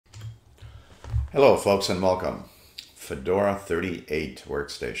Hello folks and welcome. Fedora 38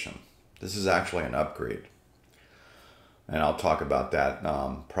 Workstation. This is actually an upgrade. And I'll talk about that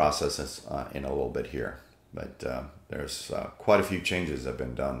process in a little bit here. But there's quite a few changes that have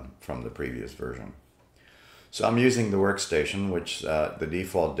been done from the previous version. So I'm using the Workstation, which the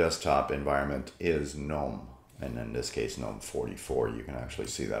default desktop environment is GNOME. And in this case, GNOME 44. You can actually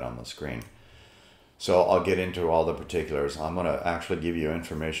see that on the screen. So I'll get into all the particulars. I'm going to actually give you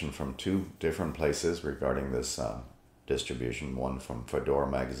information from two different places regarding this distribution. One from Fedora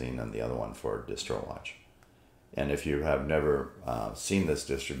magazine and the other one for Distrowatch. And if you have never seen this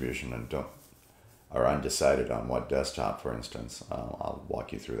distribution and are undecided on what desktop, for instance, I'll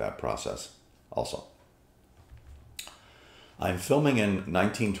walk you through that process also. I'm filming in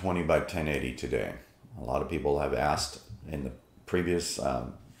 1920 by 1080 today. A lot of people have asked in the previous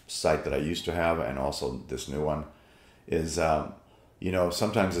site that I used to have, and also this new one, is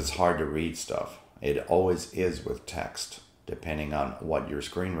sometimes it's hard to read stuff. It always is with text, depending on what your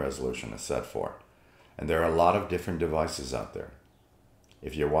screen resolution is set for. And there are a lot of different devices out there.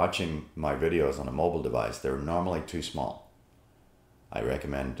 If you're watching my videos on a mobile device, they're normally too small. I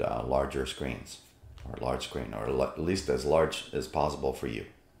recommend larger screens, or large screen, or at least as large as possible for you.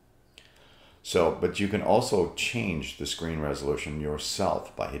 So, but you can also change the screen resolution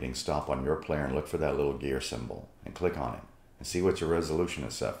yourself by hitting stop on your player and look for that little gear symbol and click on it and see what your resolution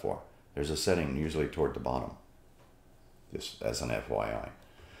is set for. There's a setting usually toward the bottom, just as an FYI.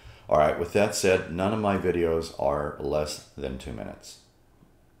 All right, with that said, none of my videos are less than 2 minutes.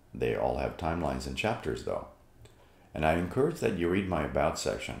 They all have timelines and chapters though. And I encourage that you read my About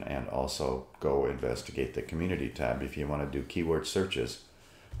section and also go investigate the Community tab if you want to do keyword searches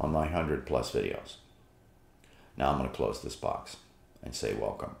on my 100+ videos. Now I'm going to close this box and say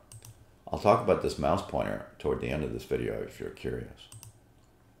welcome. I'll talk about this mouse pointer toward the end of this video if you're curious.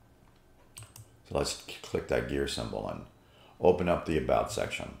 So let's click that gear symbol and open up the About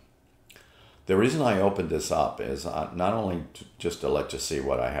section. The reason I opened this up is not only just to let you see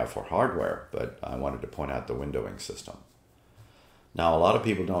what I have for hardware, but I wanted to point out the windowing system. Now a lot of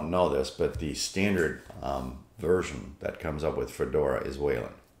people don't know this, but the standard version that comes up with Fedora is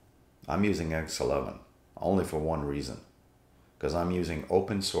Wayland. I'm using X11 only for one reason, because I'm using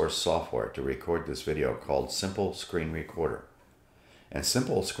open source software to record this video called Simple Screen Recorder. And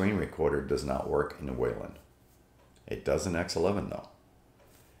Simple Screen Recorder does not work in Wayland. It does in X11 though.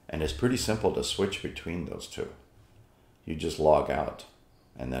 And it's pretty simple to switch between those two. You just log out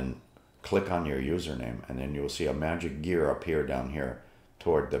and then click on your username, and then you'll see a magic gear appear down here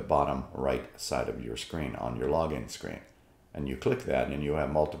toward the bottom right side of your screen on your login screen. And you click that and you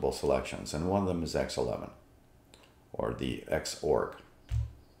have multiple selections, and one of them is X11 or the Xorg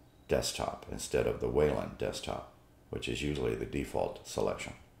desktop instead of the Wayland desktop, which is usually the default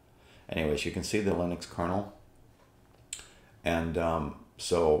selection. Anyways, you can see the Linux kernel, and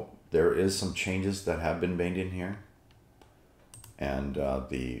so there is some changes that have been made in here, and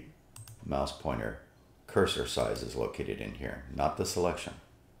the mouse pointer cursor size is located in here, not the selection.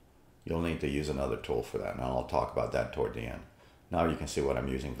 You'll need to use another tool for that, and I'll talk about that toward the end. Now you can see what I'm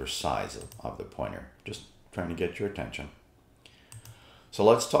using for size of the pointer, just trying to get your attention. So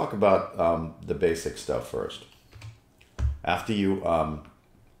let's talk about the basic stuff first. After you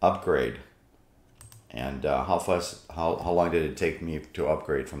upgrade, and how long did it take me to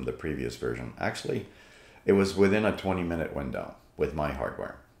upgrade from the previous version? Actually, it was within a 20-minute window with my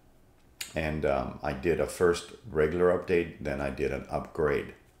hardware. And I did a first regular update, then I did an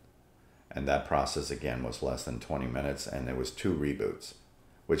upgrade. And that process again was less than 20 minutes, and there was 2 reboots,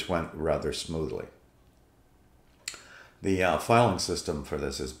 which went rather smoothly. The filing system for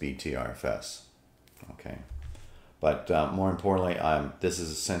this is BTRFS. Okay. But more importantly,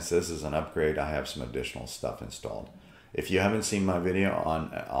 since this is an upgrade, I have some additional stuff installed. If you haven't seen my video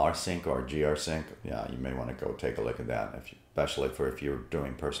on rsync or grsync, yeah, you may want to go take a look at that, especially if you're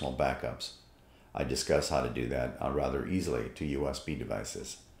doing personal backups. I discuss how to do that rather easily to USB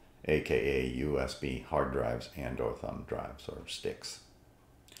devices, aka USB hard drives and/or thumb drives or sticks.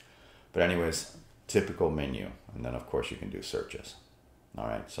 But anyways, typical menu, and then of course you can do searches. All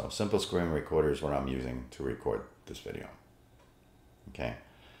right, so Simple Screen Recorder is what I'm using to record this video. Okay,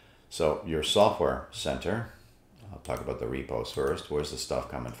 so your software center, I'll talk about the repos first. Where's the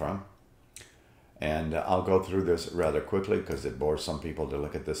stuff coming from? And I'll go through this rather quickly because it bores some people to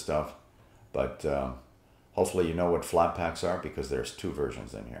look at this stuff. But hopefully you know what Flatpaks are, because there's 2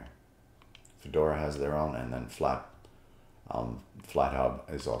 versions in here. Fedora has their own, and then FlatHub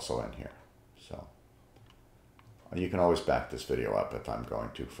is also in here. So you can always back this video up if I'm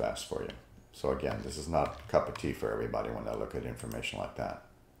going too fast for you. So again, this is not a cup of tea for everybody when they look at information like that.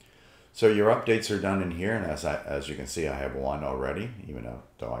 So your updates are done in here, and as you can see, I have one already, even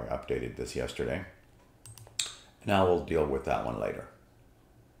though I updated this yesterday. Now we'll deal with that one later.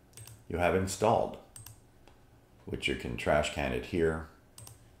 You have installed, which you can trash can it here,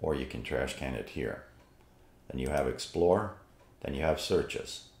 or you can trash can it here. Then you have explore, then you have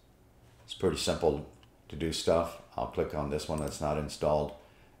searches. It's pretty simple to do stuff. I'll click on this one that's not installed,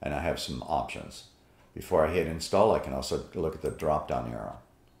 and I have some options. Before I hit install, I can also look at the drop-down arrow.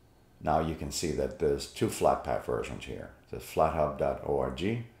 Now you can see that there's two Flatpak versions here. The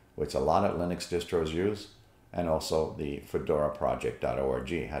flathub.org, which a lot of Linux distros use, and also the fedoraproject.org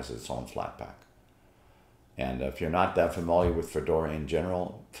has its own Flatpak. And if you're not that familiar with Fedora in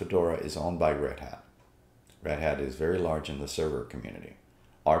general, Fedora is owned by Red Hat. Red Hat is very large in the server community.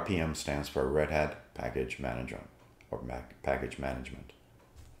 RPM stands for Red Hat Package Manager, or Package Management.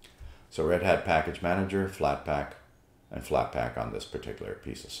 So Red Hat Package Manager, Flatpak, and Flatpak on this particular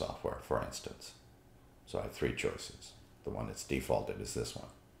piece of software, for instance. So I have three choices. The one that's defaulted is this one.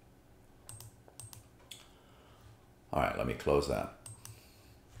 All right, let me close that.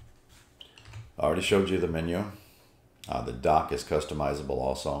 I already showed you the menu. The dock is customizable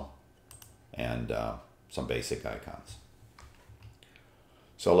also, and some basic icons.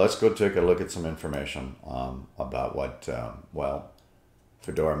 So let's go take a look at some information about what, well,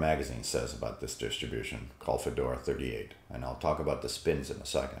 Fedora Magazine says about this distribution called Fedora 38. And I'll talk about the spins in a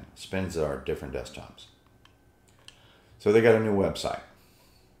second. Spins are different desktops. So they got a new website.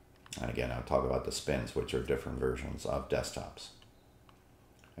 And again, I'll talk about the spins, which are different versions of desktops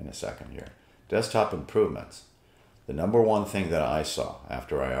in a second here. Desktop improvements. The number one thing that I saw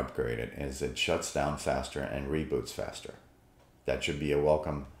after I upgraded is it shuts down faster and reboots faster. That should be a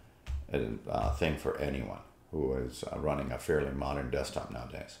welcome thing for anyone who is running a fairly modern desktop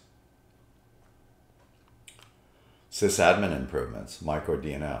nowadays. Sysadmin improvements, micro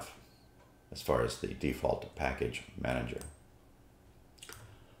DNF, as far as the default package manager.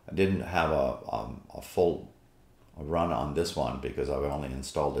 I didn't have a full run on this one because I've only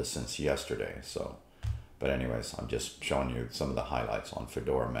installed it since yesterday. So, but anyways, I'm just showing you some of the highlights on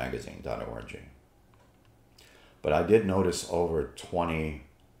fedoramagazine.org. But I did notice over 20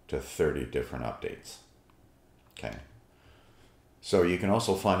 to 30 different updates. Okay. So you can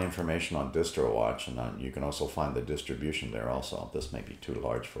also find information on Distrowatch, and you can also find the distribution there also. This may be too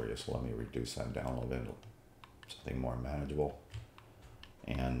large for you, so let me reduce that down a little bit, something more manageable.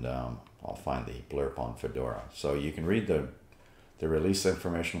 And I'll find the blurb on Fedora. So you can read the release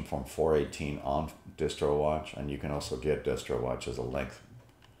information from 4.18 on Distrowatch, and you can also get Distrowatch as a link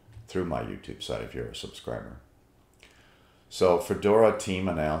through my YouTube site if you're a subscriber. So Fedora team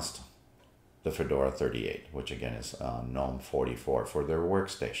announced the Fedora 38, which again is GNOME 44 for their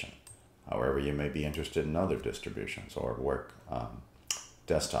workstation. However, you may be interested in other distributions or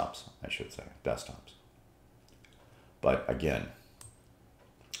desktops, I should say, desktops. But again,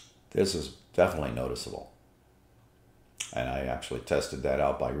 this is definitely noticeable. And I actually tested that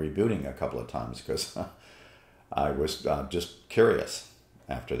out by rebooting a couple of times because I was just curious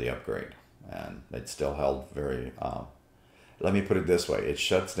after the upgrade. And it still held very... let me put it this way, it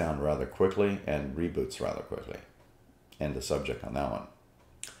shuts down rather quickly and reboots rather quickly. End the subject on that one.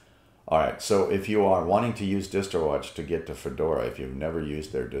 All right, so if you are wanting to use Distrowatch to get to Fedora, if you've never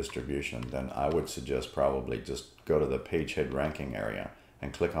used their distribution, then I would suggest probably just go to the page head ranking area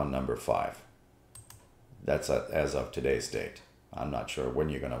and click on number 5. That's as of today's date. I'm not sure when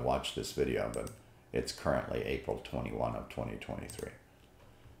you're going to watch this video, but it's currently April 21 of 2023.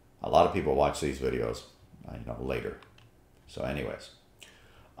 A lot of people watch these videos, later. So anyways,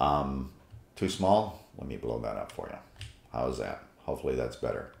 too small? Let me blow that up for you. How's that? Hopefully that's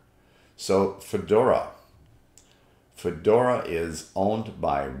better. So Fedora. Fedora is owned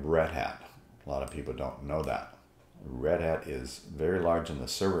by Red Hat. A lot of people don't know that. Red Hat is very large in the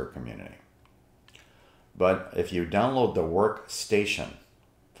server community. But if you download the Workstation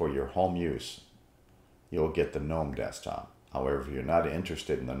for your home use, you'll get the GNOME Desktop. However, if you're not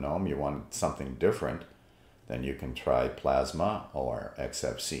interested in the GNOME, you want something different, then you can try Plasma or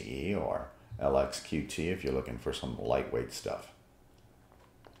XFCE or LXQT if you're looking for some lightweight stuff.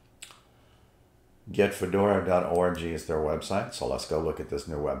 Getfedora.org is their website, so let's go look at this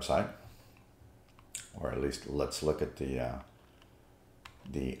new website. Or at least let's look at the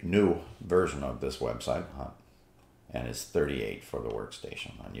new version of this website. And it's 38 for the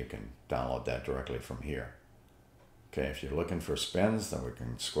Workstation, and you can download that directly from here. Okay, if you're looking for spins, then we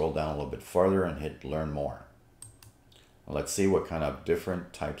can scroll down a little bit further and hit Learn More. Let's see what kind of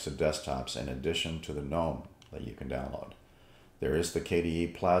different types of desktops in addition to the GNOME that you can download. There is the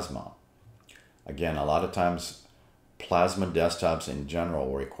KDE Plasma. Again, a lot of times plasma desktops in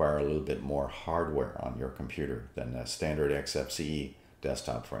general require a little bit more hardware on your computer than a standard XFCE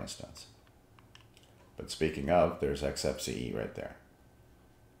desktop, for instance. But speaking of, there's XFCE right there.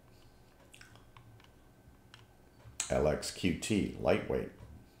 LXQT, lightweight.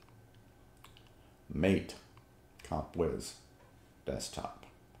 Mate, CompWiz, desktop.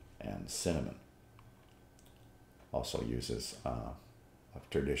 And Cinnamon also uses a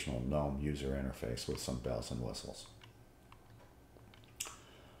traditional GNOME user interface with some bells and whistles.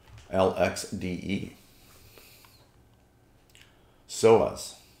 LXDE,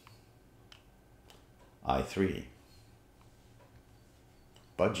 SOAS, i3,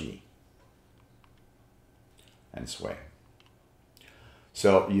 Budgie, and Sway.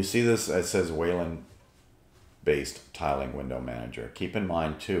 So you see this, it says Wayland based tiling window manager. Keep in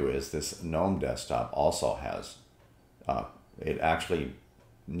mind too is this GNOME desktop also has, it actually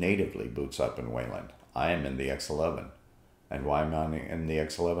natively boots up in Wayland. I am in the X11. And why am I in the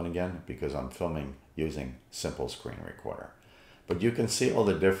X11 again? Because I'm filming using Simple Screen Recorder. But you can see all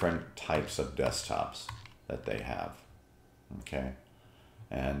the different types of desktops that they have. Okay.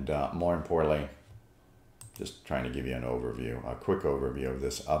 And more importantly, just trying to give you an overview, a quick overview of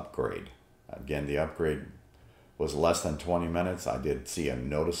this upgrade. Again, the upgrade was less than 20 minutes. I did see a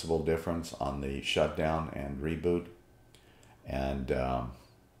noticeable difference on the shutdown and reboot. And I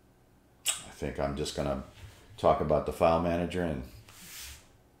think I'm just going to talk about the file manager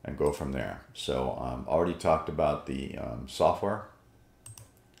and go from there. So already talked about the software,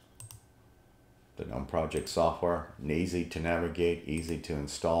 the GNOME project software, easy to navigate, easy to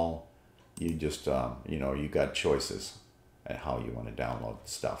install. You just, you know, you got choices at how you want to download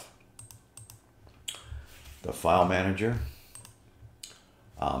stuff. The file manager,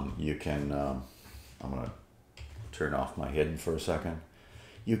 you can, I'm going to turn off my hidden for a second.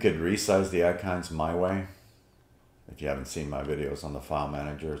 You could resize the icons my way. If you haven't seen my videos on the file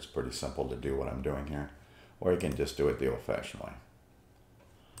manager, it's pretty simple to do what I'm doing here. Or you can just do it the old-fashioned way.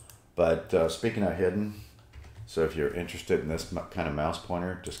 But speaking of hidden, so if you're interested in this kind of mouse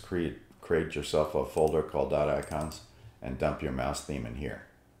pointer, just create yourself a folder called .icons and dump your mouse theme in here.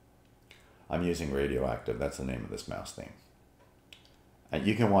 I'm using Radioactive, that's the name of this mouse theme. And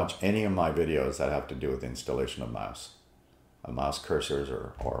you can watch any of my videos that have to do with installation of mouse cursors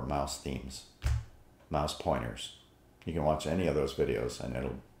or mouse themes, mouse pointers. You can watch any of those videos and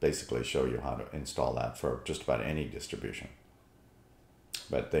it'll basically show you how to install that for just about any distribution.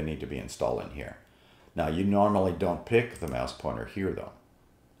 But they need to be installed in here. Now you normally don't pick the mouse pointer here though.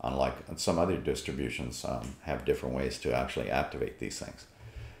 Unlike some other distributions have different ways to actually activate these things.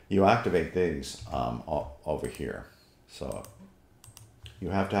 You activate these over here. So you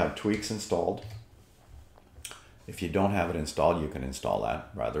have to have Tweeks installed. If you don't have it installed, you can install that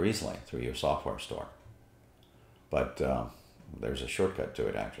rather easily through your software store. But there's a shortcut to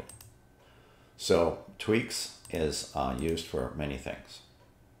it actually. So Tweeks is used for many things.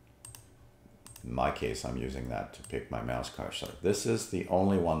 In my case, I'm using that to pick my mouse cursor. This is the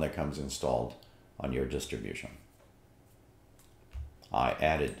only one that comes installed on your distribution. I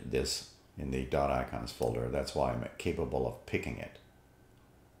added this in the .icons folder. That's why I'm capable of picking it.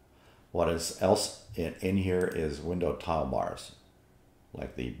 What is else in here is window tile bars,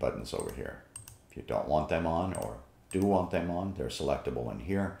 like the buttons over here. If you don't want them on or do want them on, they're selectable in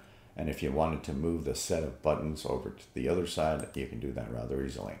here. And if you wanted to move the set of buttons over to the other side, you can do that rather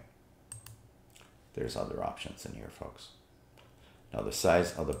easily. There's other options in here, folks. Now the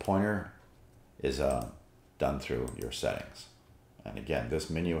size of the pointer is done through your settings. And again, this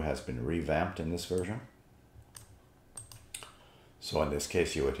menu has been revamped in this version. So in this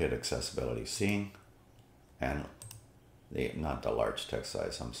case, you would hit Accessibility Seeing and not the large text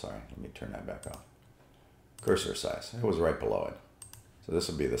size, I'm sorry, let me turn that back off. Cursor size, it was right below it. So this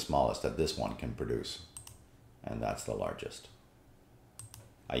would be the smallest that this one can produce. And that's the largest.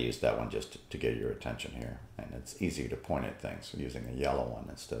 I used that one just to get your attention here. And it's easy to point at things using a yellow one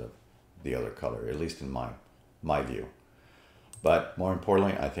instead of the other color, at least in my view. But more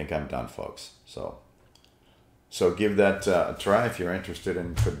importantly, I think I'm done, folks. So give that a try if you're interested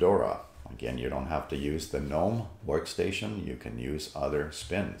in Fedora. Again, you don't have to use the GNOME Workstation. You can use other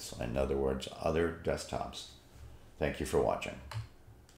spins. In other words, other desktops. Thank you for watching.